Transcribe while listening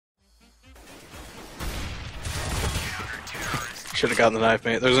Should have gotten the knife,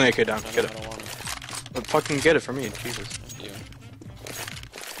 mate. There's an AK down. I Get it. don't want it. But fucking get it for me, Jesus. Thank you.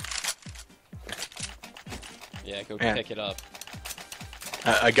 Yeah, go Yeah. pick it up.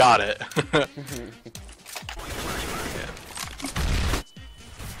 I got it.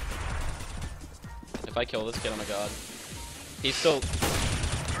 If I kill this kid, I'm a god. He's still.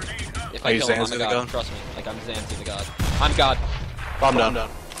 If Are I you kill him, I'm Zanzy a the god. god? Trust me. Like I'm Zanzy the god. I'm god. Bomb down.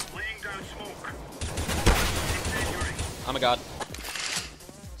 I'm a god.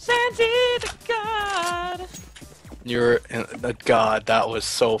 Zanzy the god. You're God. That was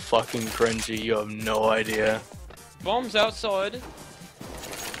so fucking cringy. You have no idea. Bombs outside.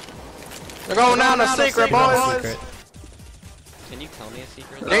 They're going down a secret, boys. Can you tell me a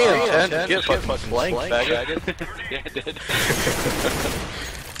secret? Damn, Ted, get fucking flanked, faggot. Yeah, I did.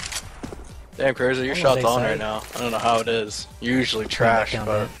 Damn, Crazy, your What was shot's they on say? right now. I don't know how it is. Usually trash, down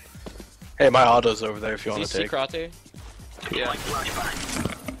but... there. Hey, my auto's over there if you Is he want to take. Secrate? Yeah.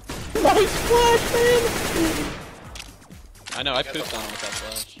 Nice flash, man! I know, I pooped on him with that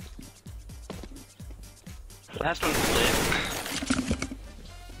flash. Last one's lit.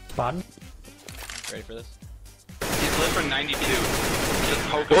 Bottom? Ready for this? He's lit for 92. Just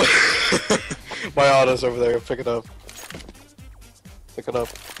poke him. My auto's over there. Pick it up. Pick it up.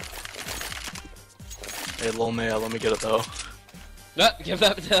 Hey, Lil Maya, let me get it though. No, give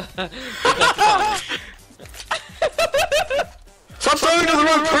that to Tommy. Stop throwing to the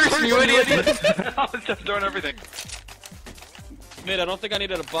wrong person, you idiot! I was just doing everything. Mate, I don't think I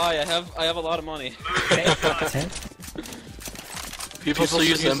needed a buy. I have a lot of money. People still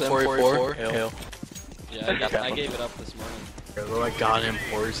use M4A4? Hail. Yeah, I gave it up this morning. They're like goddamn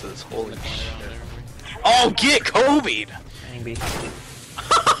horses. Holy In the corner shit. down there. Oh, get Kobe'd! Maybe.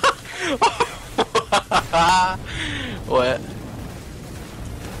 What?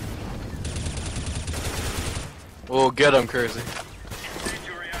 We'll get him, Kersey.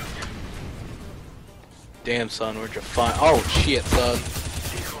 Damn, son, where'd you find? Oh, shit, son.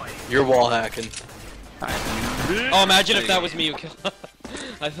 You're wall hacking. Oh, imagine if that was me who killed him.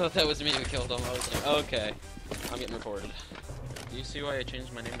 I thought that was me who killed him. I was like, okay. I'm getting recorded. Do you see why I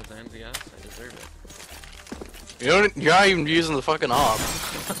changed my name to ZanzyS? I deserve it. You're not even using the fucking op.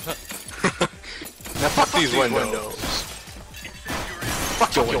 Now fuck these windows.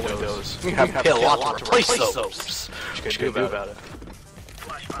 Fuck your windows. You have to pay a lot to replace those. What you gonna do about it?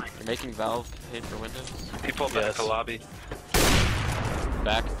 You're making Valve paid for Windows? People back Yes. to lobby.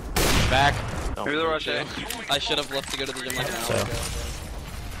 Back. Back. Maybe the rush A. I should have left to go to the gym like an hour ago.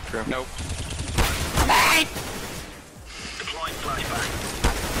 True. Nope.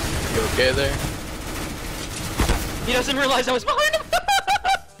 You okay there? He doesn't realize I was behind him!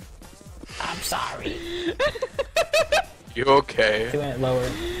 I'm sorry. You okay? He went lower.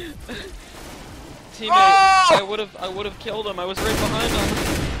 Teammate, I would have killed him. I was right behind him.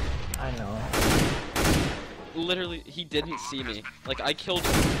 I know. Literally, he didn't see me. Like I killed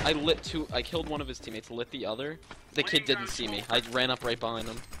one of his teammates, lit the other. The kid didn't see me. I ran up right behind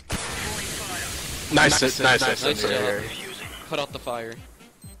him. Nice, nice. Nice job. Put out the fire.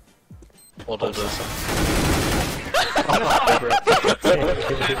 Hold on.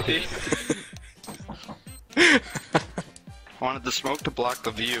 Wanted the smoke to block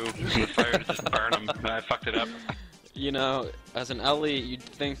the view, and the fire to just burn him, and I fucked it up. You know, as an Ellie, you'd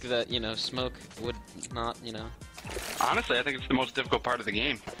think that, you know, smoke would not, you know. Honestly, I think it's the most difficult part of the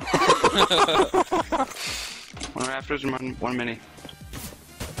game. One rafters and one mini.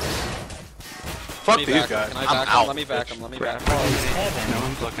 Fuck Let me these back him. guys. Can I I'm back him? out. Let me back him. Let me back him. No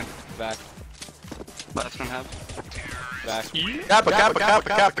one's looking. Back. Last one have. Back. Kappa.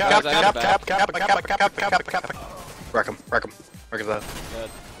 Wreck him. Wreck that. Good.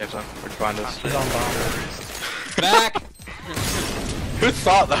 Yeah, son. Where'd you find us? He's on bomb. Back! Who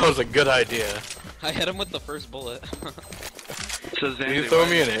thought that was a good idea? I hit him with the first bullet. So Can you Zanzy, throw why-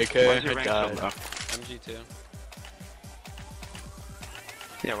 me an AK? why is your I rank died. so low? MG2.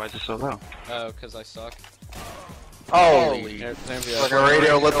 Yeah, why is it so low? Oh, cause I suck. Holy. Here, Zanzy, Like a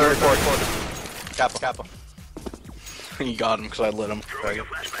radio lit the record. Kappa. You got him because I lit him.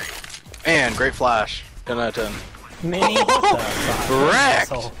 And great flash. 10 out of 10. Mini? What the fuck?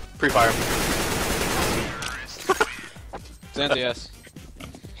 Wrecked! Asshole. Pre-fire. ZanzyS.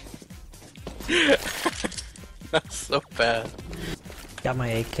 That's so bad. Got my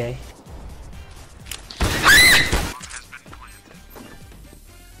AK.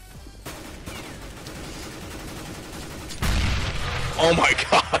 Oh my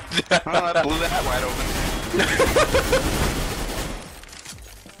god. Oh, that blew that wide open.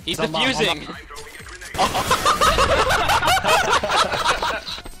 He's Hold on, defusing!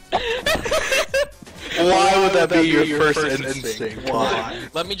 Why would that be your first instinct? Why?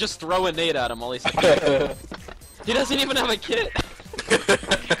 Let me just throw a nade at him while he's like, he doesn't even have a kit.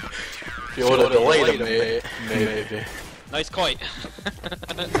 If you would've delayed him, maybe. Nice kite.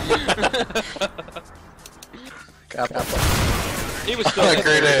 He was still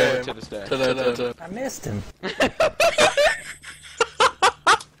Great aim. to this day. I missed him.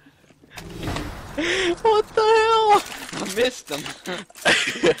 What the hell? I missed him.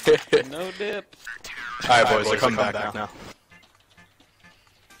 No dip. Alright, boys, they're coming back now.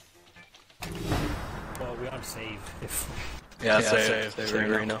 Well, we don't save if. Yeah, save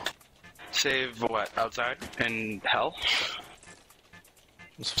Reno. Save what? Outside? In hell?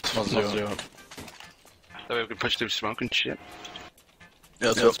 Let's do it. That way we can push through smoke and shit.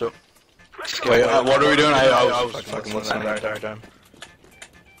 Yeah, let's do it. Wait, what are we doing? I was fucking listening the entire time.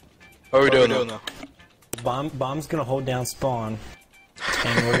 What are we doing though? Bomb's gonna hold down spawn,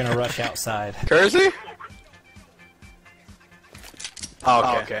 and we're gonna rush outside. Kersey?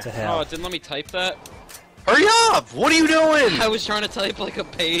 Oh, okay. To Oh, hell. it didn't let me type that. Hurry up! What are you doing? I was trying to type like a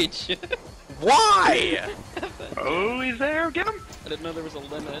page. Why? Oh, he's there. Get him. I didn't know there was a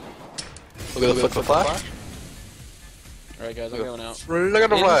limit. Look at the flip flash. Alright guys, I'm going out. Look at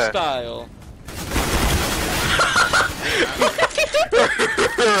the In flash. style.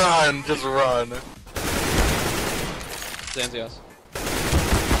 Run, just run. ZanzyS.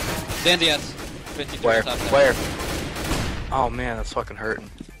 ZanzyS. 53 Where? top down. Where? Oh man, that's fucking hurting.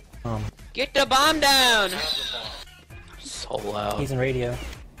 Get the bomb down! So loud. He's in radio.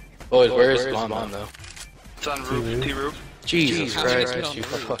 Boys, where is the bomb though? It's on roof. T-roof. Jesus How did Christ, it get you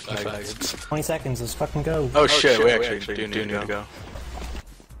on the roof? fucking faggots. 20 seconds. Let's fucking go. Oh shit, we actually do need to go.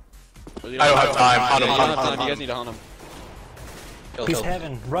 You I don't have time. Hunt him, You don't hunt have time, him, you guys hunt need to hunt him. him. He's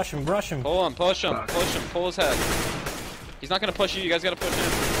heaven. Rush him. Rush him. Pull him, push him, pull his head. He's not gonna push you guys gotta push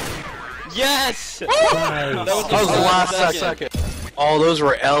him. Yes! Nice. That was That was the last second. second. Oh, those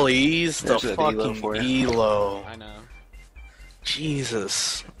were LEs? The There's that fucking elo for you. elo. I know.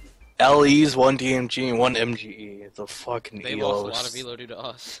 Jesus. LEs, 1 DMG, and 1 MGE. The fucking They elo. lost a lot of elo due to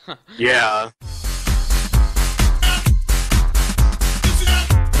us. Yeah.